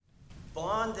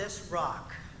On this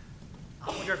rock.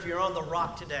 I wonder if you're on the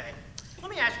rock today. Let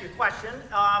me ask you a question.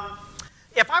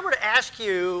 If I were to ask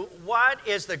you what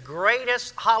is the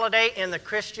greatest holiday in the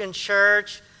Christian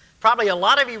church, probably a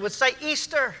lot of you would say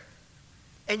Easter.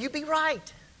 And you'd be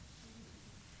right.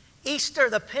 Easter,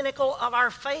 the pinnacle of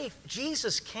our faith.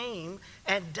 Jesus came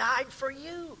and died for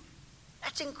you.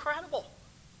 That's incredible.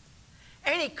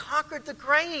 And he conquered the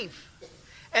grave.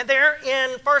 And there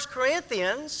in 1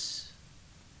 Corinthians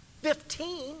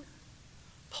 15,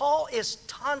 Paul is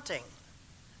taunting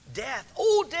death.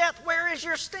 Oh, death, where is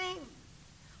your sting?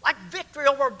 Like victory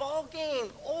over a ball game.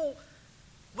 Oh,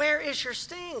 where is your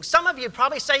sting? Some of you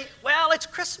probably say, well, it's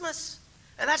Christmas.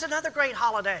 And that's another great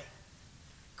holiday.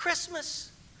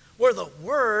 Christmas, where the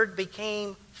Word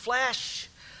became flesh.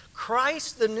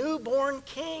 Christ, the newborn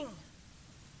King.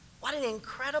 What an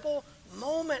incredible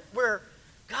moment where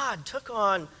God took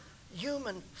on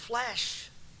human flesh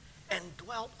and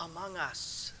dwelt among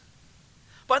us.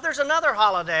 But there's another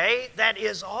holiday that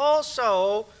is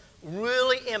also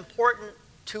really important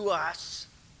to us.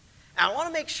 And I want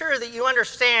to make sure that you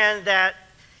understand that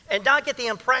and not get the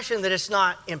impression that it's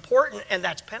not important, and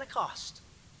that's Pentecost.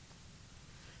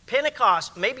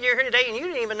 Pentecost, maybe you're here today and you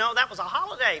didn't even know that was a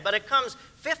holiday, but it comes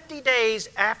 50 days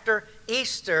after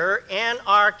Easter in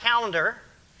our calendar.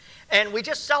 And we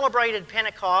just celebrated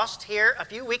Pentecost here a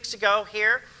few weeks ago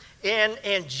here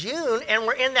in June, and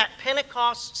we're in that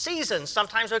Pentecost season.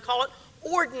 Sometimes we call it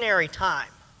ordinary time.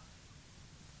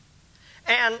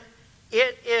 And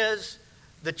it is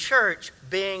the church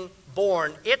being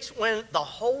born. It's when the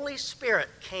Holy Spirit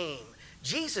came.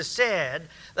 Jesus said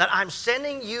that I'm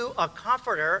sending you a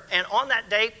comforter, and on that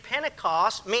day,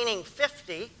 Pentecost, meaning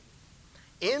 50,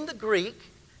 in the Greek,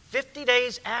 50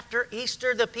 days after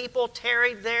Easter, the people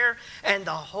tarried there, and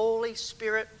the Holy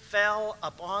Spirit fell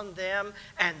upon them,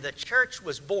 and the church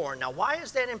was born. Now, why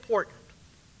is that important?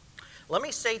 Let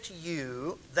me say to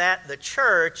you that the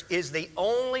church is the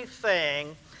only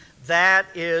thing that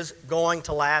is going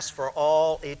to last for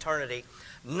all eternity.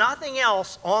 Nothing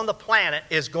else on the planet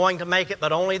is going to make it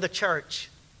but only the church.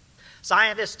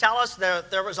 Scientists tell us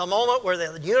that there was a moment where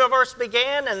the universe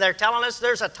began, and they're telling us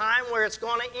there's a time where it's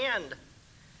going to end.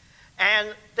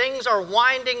 And things are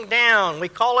winding down. We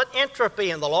call it entropy,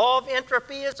 and the law of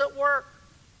entropy is at work.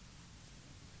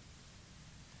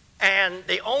 And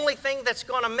the only thing that's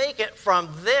going to make it from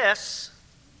this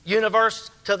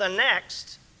universe to the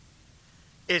next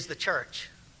is the church.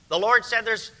 The Lord said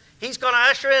He's going to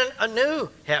usher in a new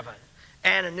heaven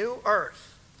and a new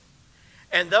earth.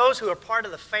 And those who are part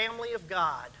of the family of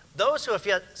God, those who have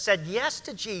said yes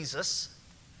to Jesus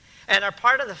and are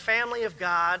part of the family of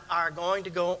God, are going to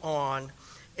go on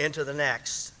into the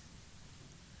next.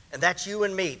 And that's you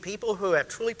and me, people who have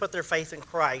truly put their faith in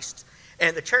Christ,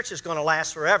 and the church is going to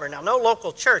last forever. Now, no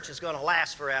local church is going to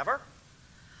last forever.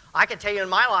 I can tell you in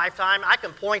my lifetime, I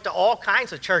can point to all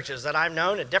kinds of churches that I've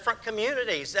known in different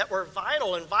communities that were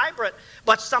vital and vibrant,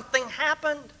 but something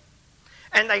happened,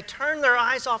 and they turned their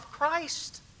eyes off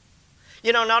Christ.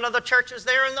 You know, none of the churches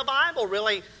there in the Bible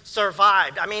really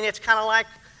survived. I mean, it's kind of like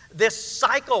this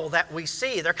cycle that we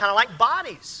see. They're kind of like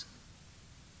bodies.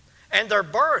 And they're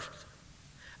birthed.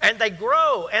 And they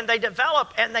grow. And they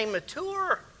develop. And they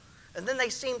mature. And then they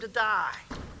seem to die.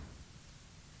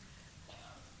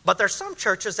 But there's some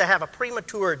churches that have a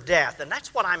premature death. And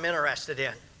that's what I'm interested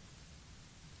in.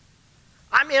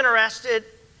 I'm interested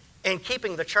in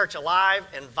keeping the church alive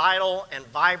and vital and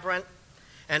vibrant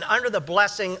and under the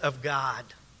blessing of God.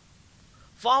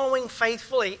 Following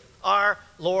faithfully our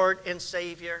Lord and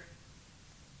Savior.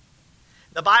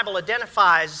 The Bible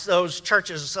identifies those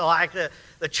churches like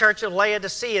the church of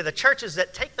Laodicea, the churches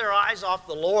that take their eyes off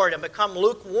the Lord and become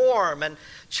lukewarm, and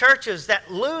churches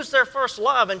that lose their first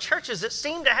love, and churches that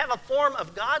seem to have a form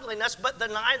of godliness but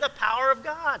deny the power of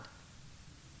God.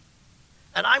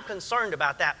 And I'm concerned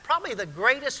about that. Probably the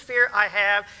greatest fear I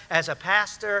have as a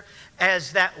pastor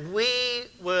is that we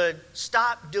would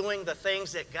stop doing the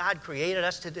things that God created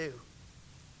us to do.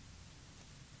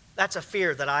 That's a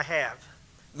fear that I have.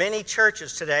 Many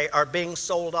churches today are being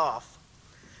sold off.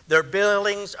 Their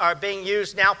buildings are being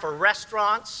used now for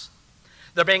restaurants.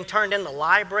 They're being turned into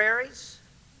libraries.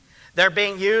 They're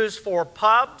being used for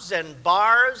pubs and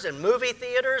bars and movie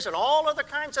theaters and all other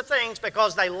kinds of things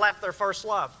because they left their first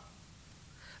love.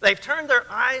 They've turned their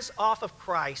eyes off of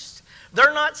Christ.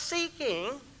 They're not seeking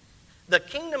the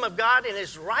kingdom of God and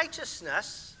His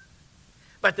righteousness,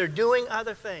 but they're doing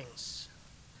other things.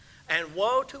 And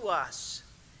woe to us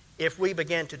if we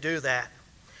begin to do that.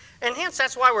 And hence,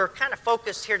 that's why we're kind of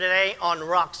focused here today on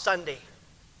Rock Sunday.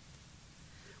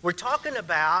 We're talking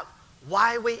about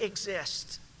why we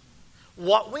exist.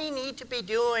 what we need to be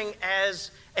doing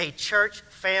as a church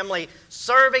family,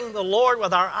 serving the Lord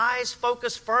with our eyes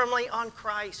focused firmly on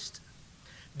Christ,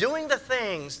 doing the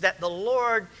things that the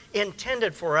Lord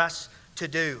intended for us to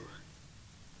do.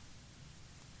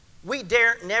 We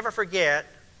dare never forget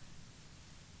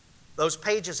those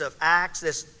pages of Acts,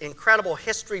 this incredible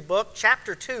history book.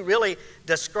 Chapter 2 really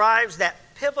describes that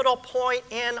pivotal point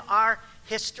in our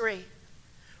history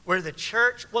where the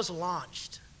church was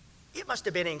launched. It must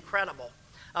have been incredible.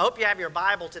 I hope you have your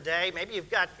Bible today. Maybe you've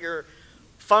got your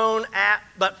phone app,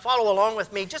 but follow along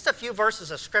with me. Just a few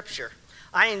verses of Scripture.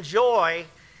 I enjoy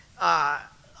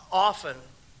often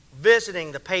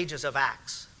visiting the pages of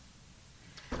Acts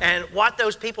and what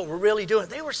those people were really doing.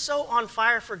 They were so on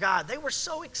fire for God. They were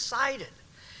so excited.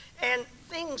 And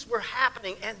things were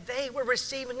happening, and they were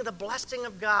receiving the blessing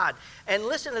of God. And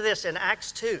listen to this in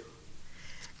Acts 2.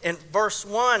 In verse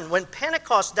 1, when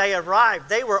Pentecost day arrived,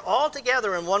 they were all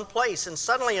together in one place, and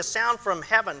suddenly a sound from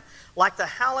heaven, like the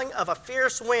howling of a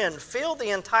fierce wind, filled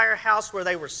the entire house where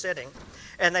they were sitting.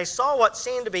 And they saw what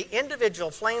seemed to be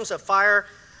individual flames of fire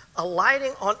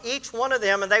alighting on each one of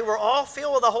them, and they were all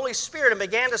filled with the Holy Spirit and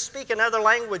began to speak in other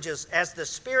languages as the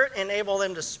Spirit enabled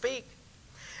them to speak.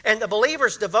 And the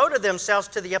believers devoted themselves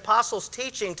to the apostles'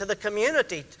 teaching, to the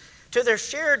community, to their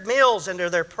shared meals, and to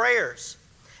their prayers.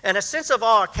 And a sense of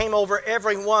awe came over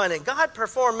everyone, and God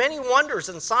performed many wonders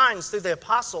and signs through the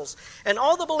apostles. And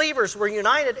all the believers were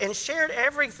united and shared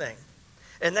everything.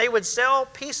 And they would sell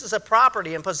pieces of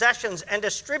property and possessions and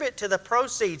distribute to the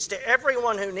proceeds to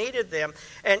everyone who needed them.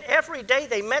 And every day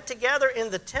they met together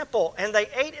in the temple, and they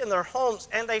ate in their homes,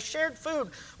 and they shared food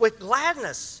with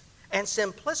gladness and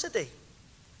simplicity.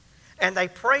 And they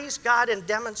praised God and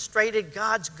demonstrated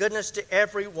God's goodness to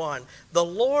everyone. The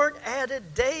Lord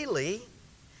added daily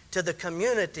to the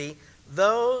community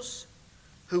those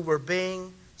who were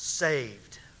being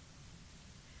saved.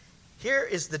 Here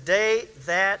is the day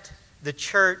that the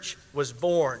church was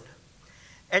born.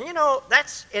 And you know,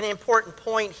 that's an important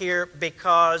point here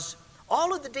because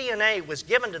all of the DNA was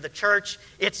given to the church,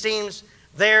 it seems,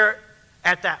 there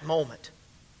at that moment.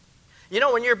 You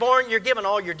know, when you're born, you're given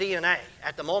all your DNA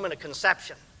at the moment of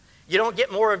conception. You don't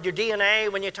get more of your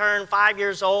DNA when you turn 5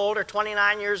 years old or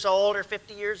 29 years old or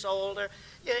 50 years old. Or,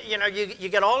 you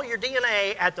get all your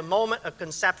DNA at the moment of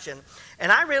conception.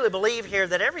 And I really believe here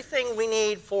that everything we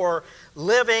need for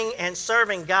living and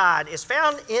serving God is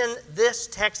found in this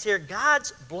text here.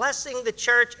 God's blessing the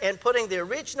church and putting the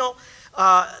original,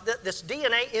 this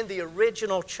DNA in the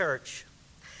original church.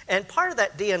 And part of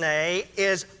that DNA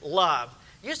is love.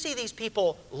 You see these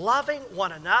people loving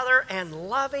one another and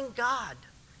loving God.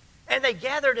 And they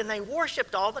gathered and they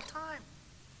worshiped all the time.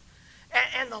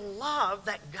 And the love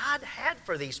that God had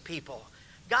for these people.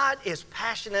 God is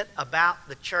passionate about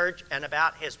the church and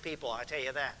about His people, I tell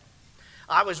you that.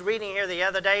 I was reading here the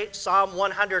other day, Psalm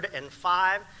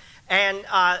 105. And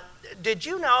did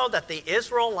you know that the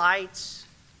Israelites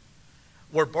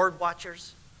were bird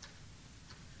watchers?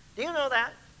 Do you know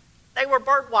that? They were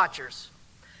bird watchers.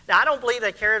 Now, I don't believe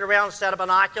they carried around a set of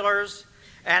binoculars,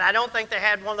 and I don't think they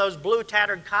had one of those blue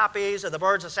tattered copies of the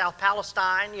Birds of South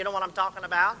Palestine. You know what I'm talking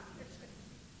about?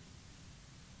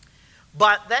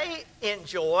 But they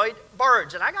enjoyed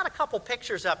birds. And I got a couple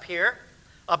pictures up here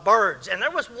of birds. And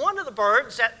there was one of the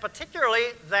birds that particularly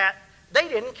that they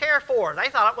didn't care for. They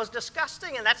thought it was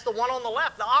disgusting, and that's the one on the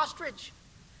left, the ostrich.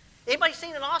 Anybody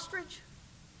seen an ostrich?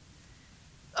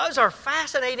 Those are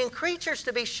fascinating creatures,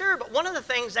 to be sure, but one of the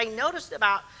things they noticed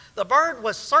about the bird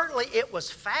was certainly it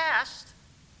was fast,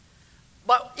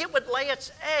 but it would lay its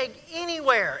egg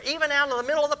anywhere, even out in the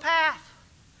middle of the path.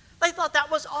 They thought that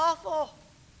was awful.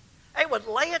 It would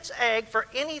lay its egg for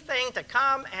anything to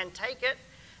come and take it,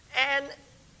 and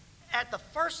at the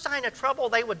first sign of trouble,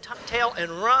 they would tail and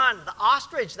run. The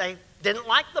ostrich, they didn't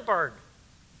like the bird,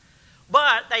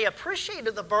 but they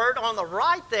appreciated the bird on the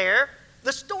right there,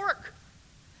 the stork,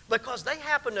 because they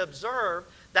happened to observe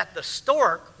that the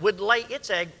stork would lay its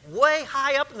egg way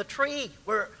high up in the tree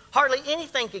where hardly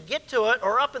anything could get to it,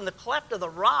 or up in the cleft of the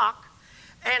rock.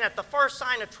 And at the first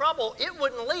sign of trouble, it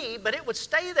wouldn't leave, but it would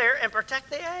stay there and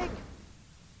protect the egg.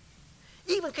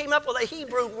 Even came up with a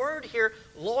Hebrew word here,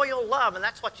 loyal love. And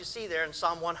that's what you see there in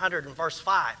Psalm 100 and verse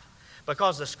 5.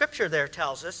 Because the scripture there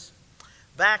tells us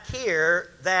back here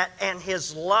that, and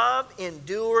His love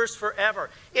endures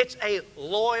forever. It's a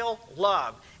loyal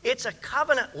love. It's a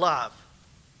covenant love.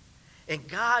 And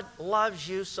God loves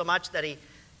you so much that He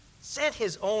sent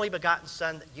His only begotten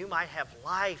Son that you might have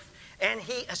life. And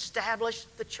He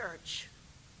established the church.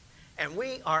 And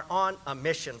we are on a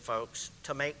mission, folks,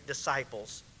 to make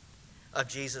disciples of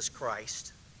Jesus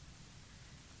Christ.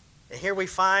 And here we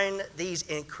find these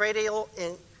incredible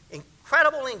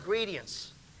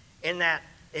ingredients in that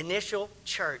initial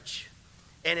church.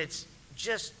 And it's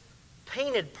just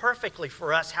painted perfectly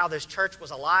for us how this church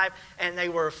was alive, and they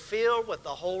were filled with the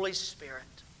Holy Spirit.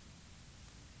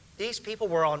 These people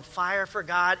were on fire for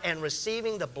God and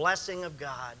receiving the blessing of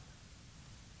God.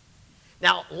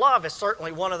 Now, love is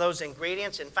certainly one of those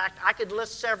ingredients. In fact, I could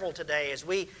list several today as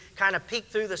we kind of peek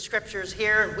through the scriptures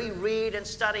here and we read and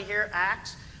study here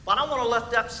Acts. But I want to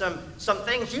lift up some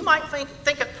things you might think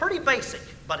it pretty basic.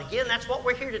 But again, that's what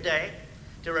we're here today,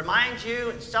 to remind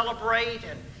you and celebrate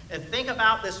and think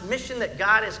about this mission that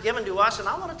God has given to us. And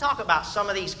I want to talk about some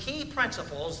of these key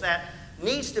principles that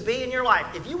needs to be in your life.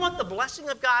 If you want the blessing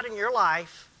of God in your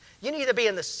life, you need to be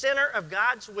in the center of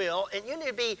God's will, and you need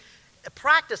to be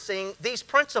practicing these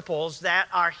principles that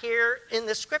are here in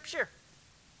the scripture.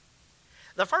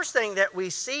 The first thing that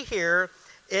we see here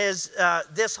is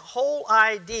this whole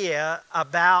idea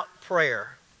about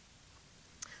prayer.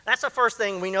 That's the first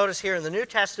thing we notice here in the New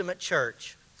Testament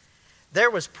church.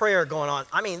 There was prayer going on.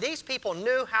 I mean, these people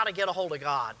knew how to get a hold of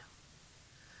God.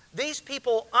 These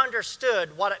people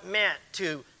understood what it meant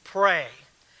to pray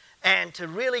and to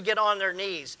really get on their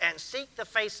knees and seek the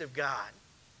face of God.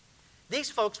 These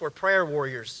folks were prayer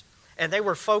warriors, and they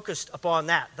were focused upon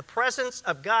that. The presence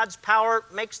of God's power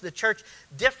makes the church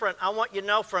different, I want you to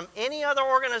know, from any other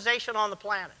organization on the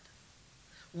planet.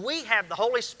 We have the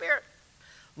Holy Spirit.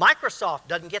 Microsoft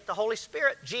doesn't get the Holy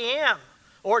Spirit. GM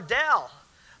or Dell,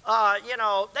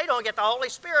 they don't get the Holy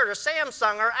Spirit, or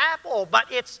Samsung or Apple, but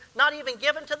it's not even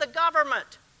given to the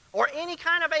government or any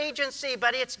kind of agency,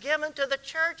 but it's given to the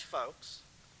church, folks.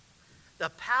 The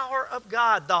power of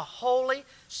God, the Holy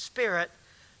Spirit,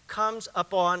 comes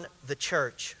upon the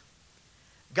church.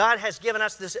 God has given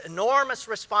us this enormous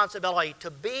responsibility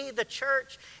to be the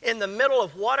church in the middle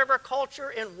of whatever culture,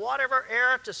 in whatever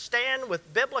era, to stand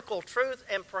with biblical truth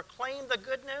and proclaim the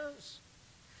good news.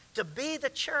 To be the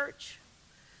church.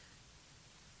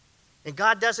 And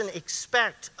God doesn't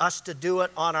expect us to do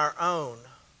it on our own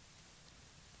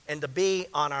and to be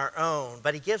on our own,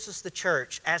 but He gives us the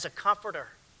church as a comforter.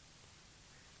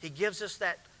 He gives us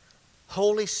that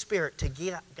Holy Spirit to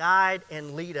guide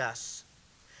and lead us.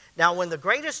 Now, when the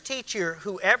greatest teacher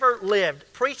who ever lived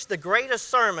preached the greatest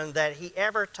sermon that he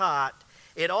ever taught,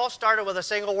 it all started with a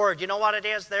single word. You know what it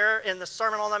is there in the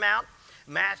Sermon on the Mount?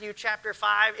 Matthew chapter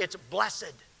 5, it's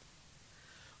blessed.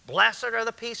 Blessed are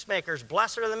the peacemakers,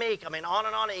 blessed are the meek. I mean, on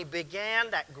and on. He began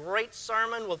that great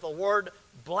sermon with the word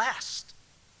blessed.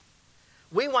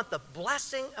 We want the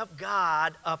blessing of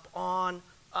God upon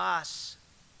us.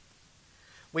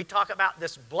 We talk about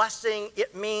this blessing.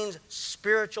 It means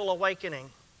spiritual awakening.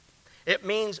 It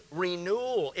means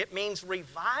renewal. It means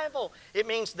revival. It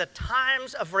means the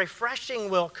times of refreshing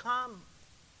will come.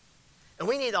 And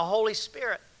we need the Holy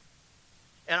Spirit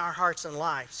in our hearts and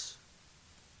lives.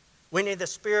 We need the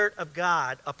Spirit of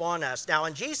God upon us. Now,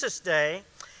 in Jesus' day,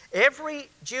 every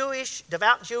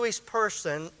devout Jewish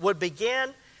person would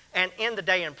begin and end the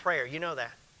day in prayer. You know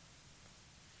that.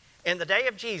 In the day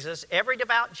of Jesus, every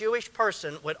devout Jewish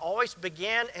person would always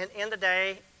begin and end the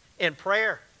day in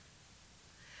prayer.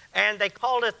 And they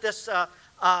called it this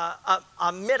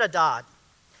middadad.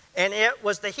 And it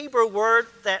was the Hebrew word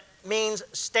that means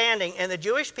standing. And the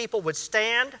Jewish people would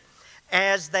stand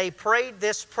as they prayed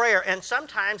this prayer. And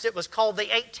sometimes it was called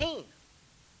the 18,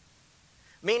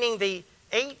 meaning the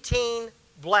 18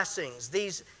 blessings.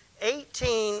 These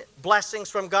 18 blessings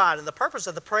from God. And the purpose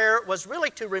of the prayer was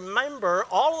really to remember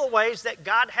all the ways that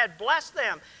God had blessed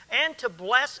them and to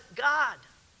bless God.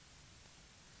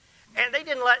 And they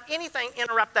didn't let anything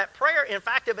interrupt that prayer. In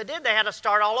fact, if it did, they had to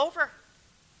start all over.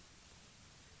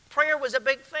 Prayer was a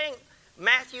big thing.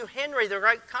 Matthew Henry, the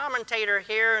great commentator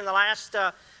here in the last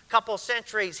couple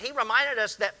centuries, he reminded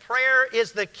us that prayer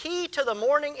is the key to the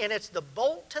morning and it's the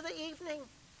bolt to the evening.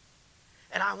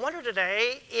 And I wonder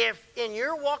today if in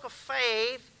your walk of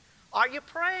faith, are you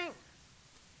praying?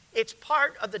 It's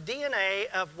part of the DNA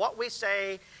of what we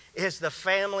say is the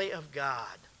family of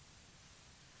God.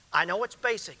 I know it's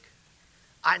basic.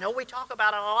 I know we talk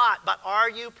about it a lot, but are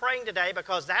you praying today?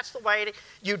 Because that's the way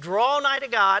you draw nigh to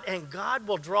God, and God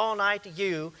will draw nigh to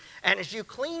you. And as you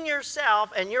clean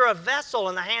yourself and you're a vessel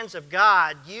in the hands of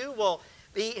God, you will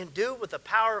be endued with the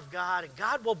power of God, and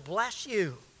God will bless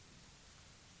you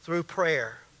through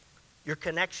prayer, your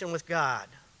connection with God.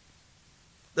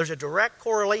 There's a direct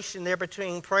correlation there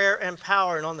between prayer and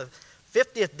power. And on the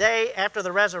 50th day after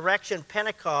the resurrection,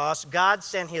 Pentecost, God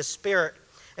sent His Spirit.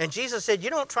 And Jesus said,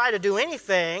 you don't try to do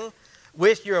anything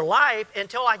with your life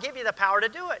until I give you the power to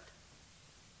do it.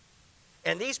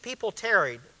 And these people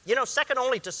tarried You know, second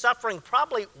only to suffering,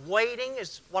 probably waiting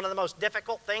is one of the most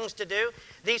difficult things to do.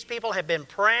 These people have been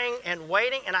praying and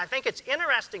waiting, and I think it's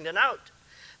interesting to note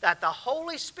that the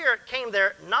Holy Spirit came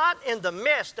there not in the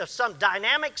midst of some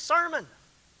dynamic sermon,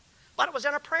 but it was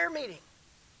in a prayer meeting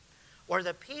where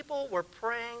the people were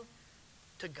praying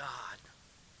to God.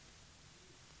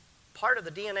 Part of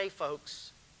the DNA,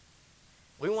 folks,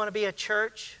 we want to be a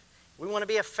church, we want to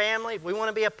be a family, we want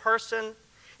to be a person,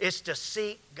 is to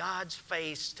seek God's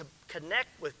face, to connect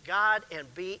with God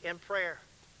and be in prayer.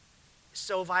 It's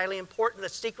so vitally important, the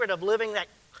secret of living that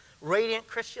radiant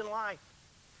Christian life.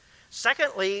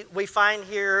 Secondly, we find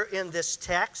here in this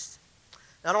text,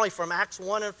 not only from Acts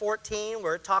 1 and 14,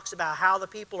 where it talks about how the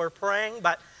people are praying,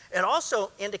 but it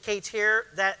also indicates here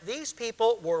that these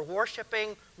people were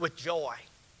worshiping with joy.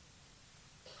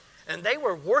 And they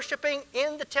were worshiping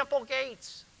in the temple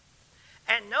gates.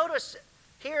 And notice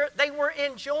here, they were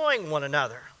enjoying one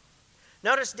another.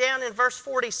 Notice down in verse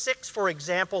 46, for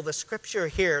example, the scripture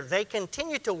here. They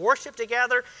continued to worship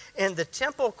together in the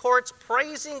temple courts,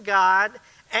 praising God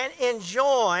and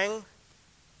enjoying.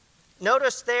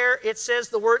 Notice there it says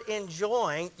the word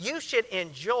enjoying. You should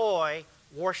enjoy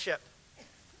worship.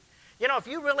 You know, if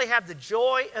you really have the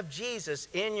joy of Jesus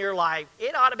in your life,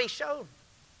 it ought to be shown.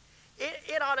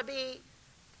 It ought to be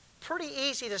pretty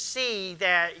easy to see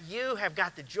that you have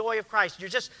got the joy of Christ. You're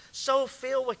just so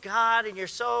filled with God and you're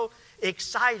so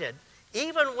excited.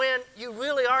 Even when you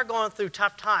really are going through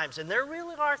tough times, and there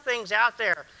really are things out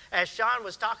there, as Sean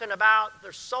was talking about,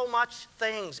 there's so much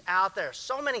things out there,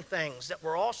 so many things that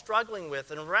we're all struggling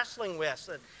with and wrestling with.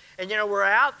 And you know, we're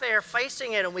out there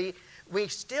facing it, and we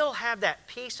still have that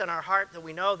peace in our heart that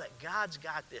we know that God's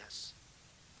got this.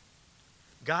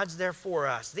 God's there for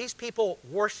us. These people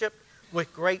worship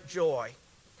with great joy.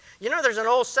 You know, there's an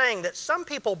old saying that some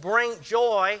people bring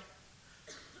joy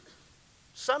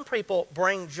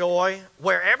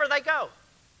wherever they go.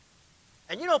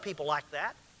 And you know people like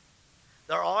that.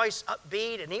 They're always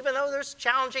upbeat, and even though there's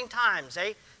challenging times,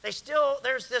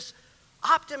 there's this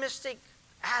optimistic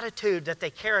attitude that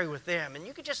they carry with them, and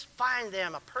you could just find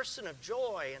them a person of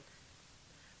joy.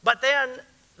 But then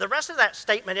the rest of that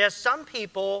statement is some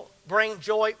people bring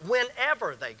joy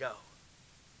whenever they go.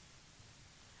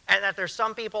 And that there's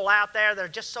some people out there that are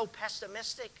just so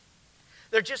pessimistic.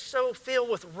 They're just so filled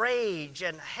with rage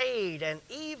and hate and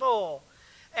evil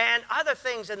and other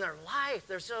things in their life.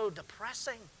 They're so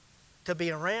depressing to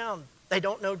be around. They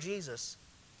don't know Jesus.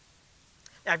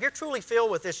 Now, if you're truly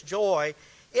filled with this joy,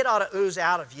 it ought to ooze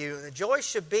out of you. And the joy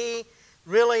should be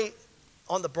really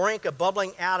on the brink of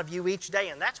bubbling out of you each day.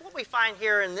 And that's what we find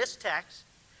here in this text.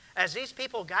 As these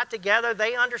people got together,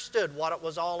 they understood what it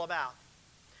was all about.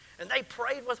 And they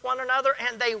prayed with one another,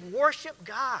 and they worshiped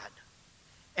God.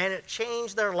 And it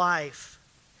changed their life.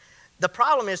 The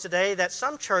problem is today that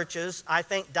some churches, I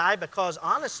think, die because,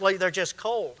 honestly, they're just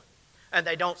cold. And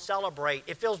they don't celebrate.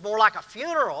 It feels more like a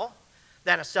funeral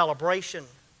than a celebration.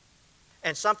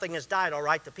 And something has died, all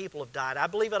right, the people have died. I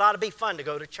believe it ought to be fun to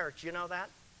go to church. You know that?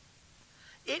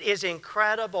 It is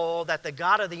incredible that the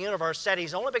God of the universe said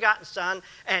His only begotten Son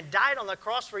and died on the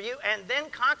cross for you and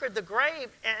then conquered the grave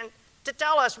and to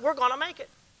tell us we're going to make it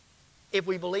if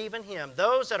we believe in Him.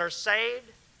 Those that are saved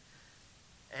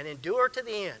and endure to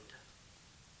the end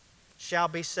shall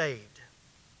be saved.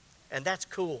 And that's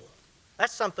cool.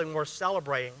 That's something worth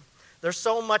celebrating. There's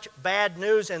so much bad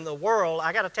news in the world.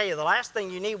 I got to tell you, the last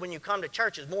thing you need when you come to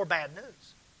church is more bad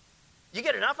news. You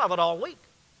get enough of it all week.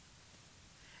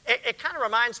 It kind of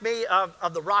reminds me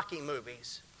of the Rocky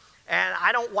movies. And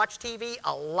I don't watch TV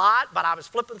a lot, but I was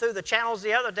flipping through the channels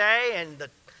the other day, and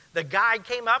the guide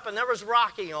came up, and there was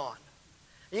Rocky on.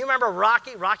 You remember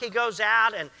Rocky? Rocky goes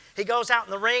out, and he goes out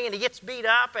in the ring, and he gets beat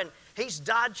up, and he's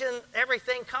dodging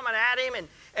everything coming at him,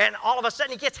 and all of a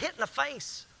sudden he gets hit in the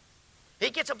face.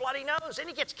 He gets a bloody nose, and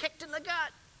he gets kicked in the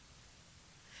gut.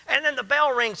 And then the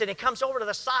bell rings, and he comes over to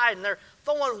the side, and they're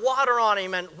throwing water on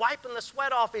him and wiping the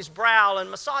sweat off his brow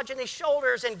and massaging his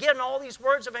shoulders and giving all these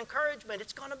words of encouragement.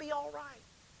 It's going to be all right.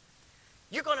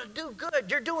 You're going to do good.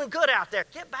 You're doing good out there.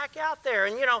 Get back out there.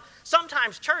 And, you know,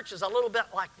 sometimes church is a little bit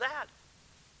like that.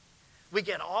 We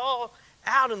get all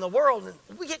out in the world,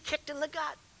 and we get kicked in the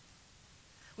gut.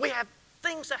 We have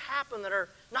things that happen that are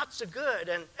not so good,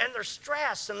 and there's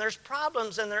stress, and there's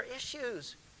problems, and there are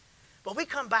issues. But we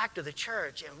come back to the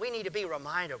church, and we need to be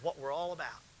reminded of what we're all about.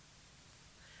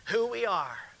 Who we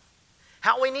are.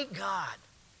 How we need God.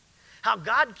 How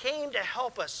God came to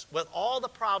help us with all the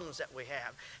problems that we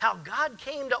have. How God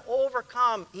came to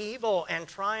overcome evil and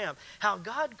triumph. How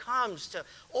God comes to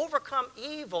overcome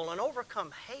evil and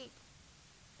overcome hate.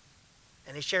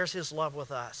 And He shares His love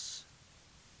with us.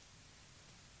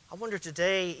 I wonder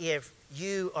today if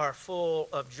you are full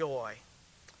of joy.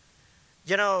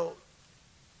 You know,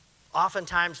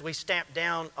 oftentimes we stamp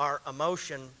down our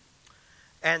emotion,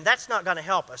 and that's not going to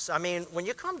help us. I mean, when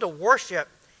you come to worship,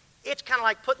 it's kind of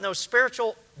like putting those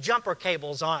spiritual jumper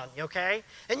cables on, okay?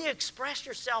 And you express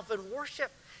yourself in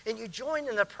worship, and you join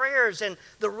in the prayers and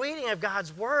the reading of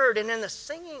God's Word and in the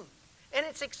singing. And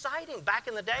it's exciting. Back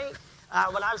in the day,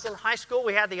 when I was in high school,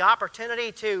 we had the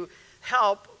opportunity to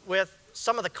help with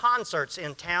some of the concerts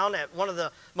in town at one of the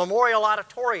memorial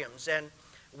auditoriums. And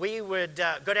we would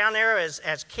go down there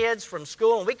as kids from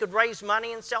school, and we could raise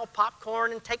money and sell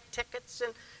popcorn and take tickets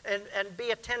and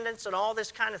be attendants and all this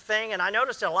kind of thing. And I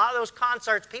noticed at a lot of those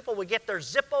concerts, people would get their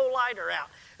Zippo lighter out,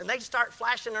 and they'd start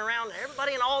flashing around, and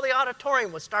everybody in all the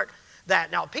auditorium would start that.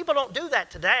 Now, people don't do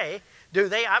that today, do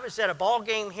they? I was at a ball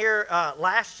game here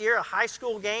last year, a high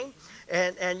school game,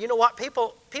 and you know what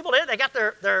people did? They got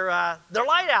their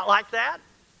light out like that.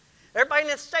 Everybody in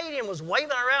the stadium was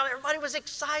waving around. Everybody was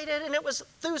excited, and it was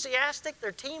enthusiastic.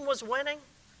 Their team was winning.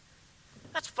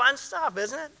 That's fun stuff,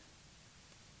 isn't it?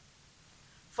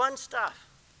 Fun stuff.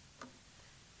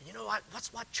 And you know what?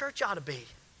 That's what church ought to be.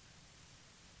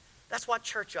 That's what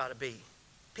church ought to be.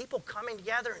 People coming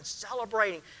together and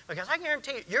celebrating. Because I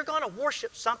guarantee you, you're going to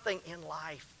worship something in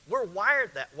life. We're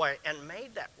wired that way and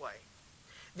made that way.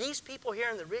 These people here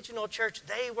in the original church,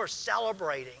 they were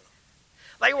celebrating.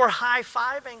 They were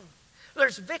high-fiving.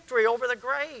 There's victory over the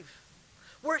grave.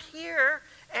 We're here,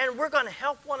 and we're going to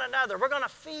help one another. We're going to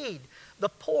feed the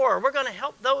poor. We're going to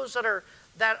help those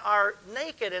that are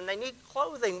naked and they need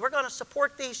clothing. We're going to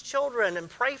support these children and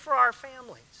pray for our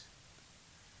families.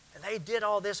 And they did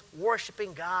all this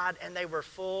worshiping God, and they were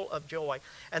full of joy.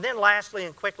 And then lastly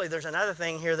and quickly, there's another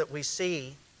thing here that we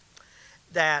see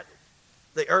that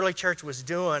the early church was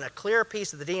doing. A clear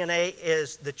piece of the DNA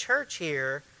is the church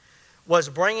here was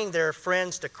bringing their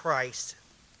friends to Christ.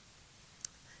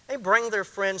 They bring their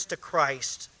friends to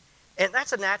Christ. And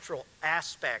that's a natural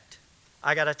aspect,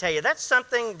 I got to tell you. That's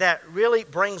something that really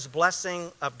brings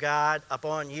blessing of God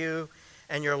upon you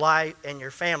and your life and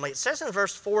your family. It says in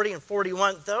verse 40 and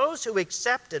 41, those who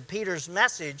accepted Peter's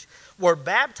message were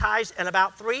baptized, and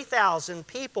about 3,000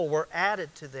 people were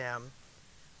added to them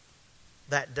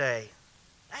that day.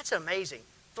 That's amazing.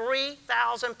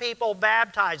 3,000 people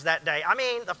baptized that day. I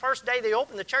mean, the first day they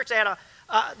opened the church, they had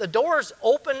the doors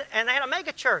open, and they had a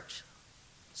mega church.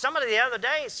 Somebody the other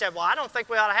day said, well, I don't think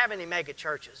we ought to have any mega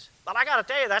churches. But I got to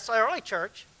tell you, that's the early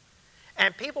church.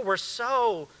 And people were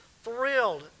so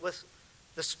thrilled with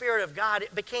the Spirit of God.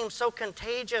 It became so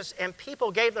contagious, and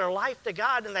people gave their life to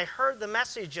God, and they heard the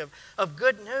message of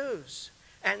good news,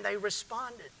 and they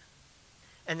responded.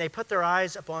 And they put their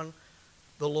eyes upon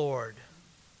the Lord.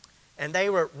 And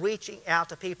they were reaching out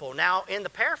to people. Now, in the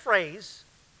paraphrase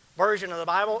version of the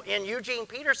Bible, in Eugene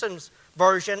Peterson's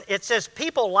version, it says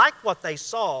people liked what they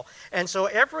saw. And so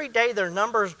every day their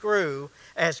numbers grew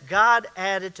as God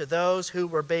added to those who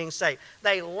were being saved.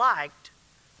 They liked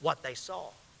what they saw.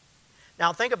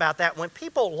 Now, think about that. When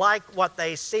people like what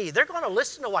they see, they're going to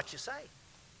listen to what you say.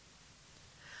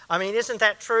 I mean, isn't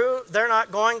that true? They're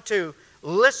not going to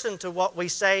listen to what we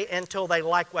say until they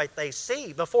like what they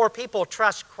see. Before people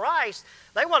trust Christ,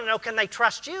 they want to know, can they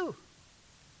trust you?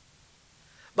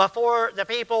 Before the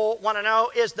people want to know,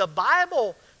 is the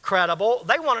Bible credible?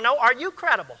 They want to know, are you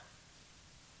credible?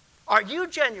 Are you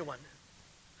genuine?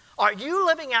 Are you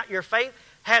living out your faith?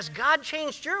 Has God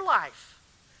changed your life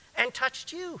and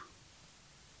touched you?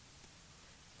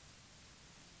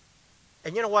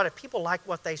 And you know what? If people like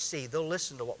what they see, they'll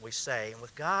listen to what we say. And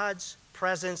with God's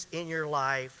presence in your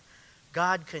life,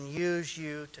 God can use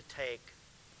you to take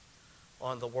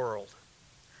on the world.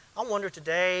 I wonder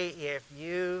today if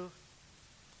you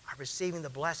are receiving the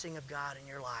blessing of God in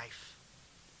your life.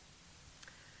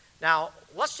 Now,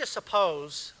 let's just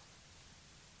suppose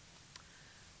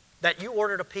that you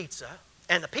ordered a pizza,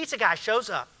 and the pizza guy shows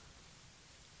up.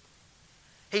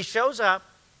 He shows up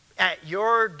at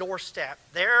your doorstep.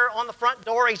 There on the front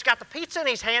door, he's got the pizza in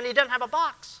his hand. He doesn't have a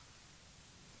box.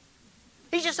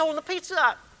 He's just holding the pizza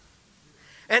up.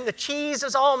 And the cheese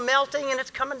is all melting, and it's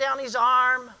coming down his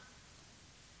arm.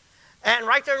 And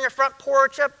right there in your front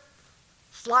porch, a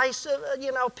slice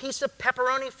of, piece of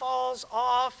pepperoni falls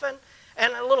off,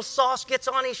 and a little sauce gets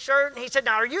on his shirt. And he said,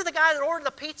 now, are you the guy that ordered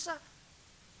the pizza?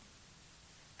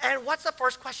 And what's the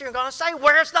first question you're going to say?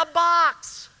 Where's the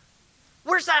box?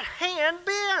 Where's that hand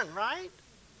been, right?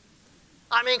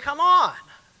 I mean, come on.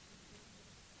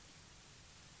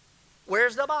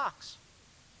 Where's the box?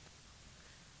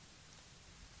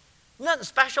 Nothing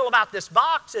special about this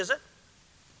box, is it?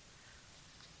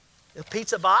 The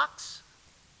pizza box.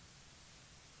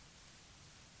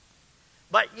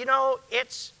 But you know,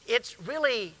 it's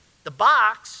really the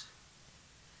box,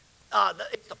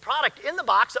 it's the product in the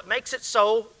box that makes it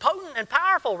so potent and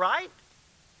powerful, right?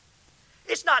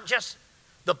 It's not just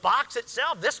the box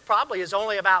itself. This probably is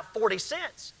only about 40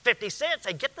 cents, 50 cents.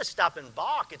 They get the stuff in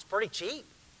bulk. It's pretty cheap.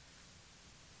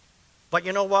 But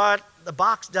you know what? The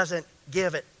box doesn't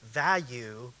give it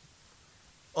value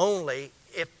only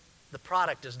if the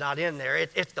product is not in there.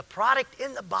 It's the product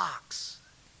in the box.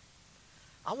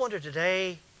 I wonder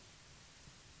today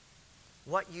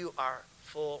what you are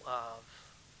full of.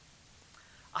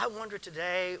 I wonder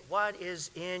today what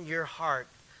is in your heart.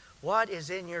 What is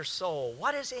in your soul?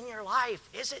 What is in your life?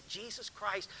 Is it Jesus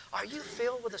Christ? Are you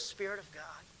filled with the Spirit of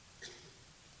God?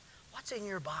 What's in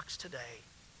your box today?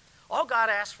 All God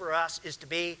asks for us is to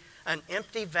be an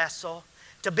empty vessel,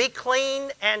 to be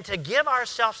clean, and to give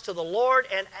ourselves to the Lord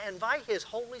and invite His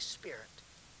Holy Spirit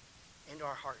into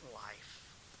our heart and life.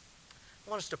 I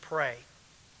want us to pray.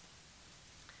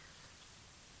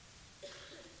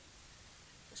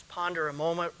 Let's ponder a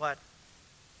moment what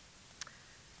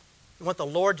you want the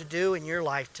Lord to do in your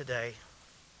life today.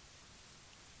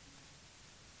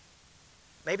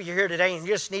 Maybe you're here today and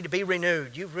you just need to be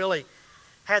renewed. You've really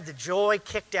had the joy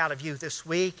kicked out of you this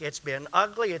week. It's been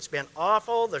ugly. It's been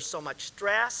awful. There's so much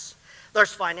stress.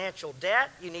 There's financial debt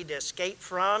you need to escape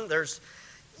from. There's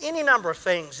any number of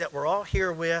things that we're all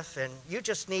here with, and you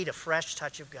just need a fresh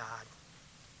touch of God.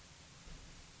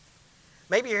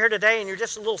 Maybe you're here today and you're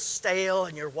just a little stale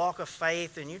in your walk of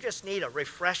faith, and you just need a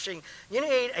refreshing, you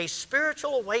need a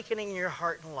spiritual awakening in your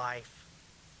heart and life.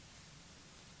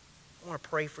 I want to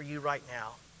pray for you right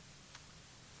now.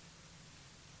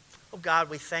 Oh God,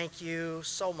 we thank you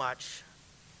so much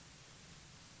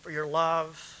for your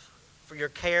love, for your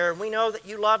care. And we know that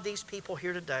you love these people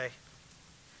here today.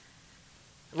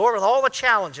 Lord, with all the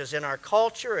challenges in our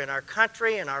culture, in our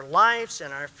country, in our lives,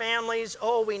 in our families,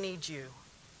 oh, we need you.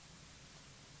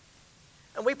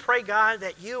 And we pray, God,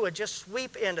 that you would just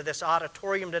sweep into this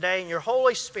auditorium today and your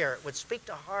Holy Spirit would speak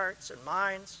to hearts and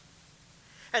minds,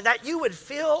 and that you would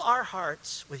fill our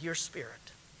hearts with your Spirit.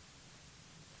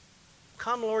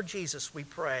 Come, Lord Jesus, we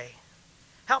pray.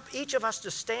 Help each of us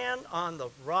to stand on the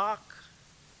rock,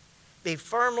 be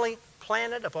firmly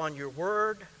planted upon your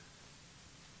word,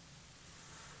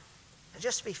 and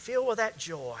just be filled with that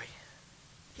joy.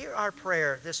 Hear our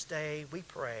prayer this day, we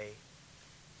pray.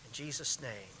 In Jesus'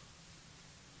 name,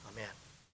 amen.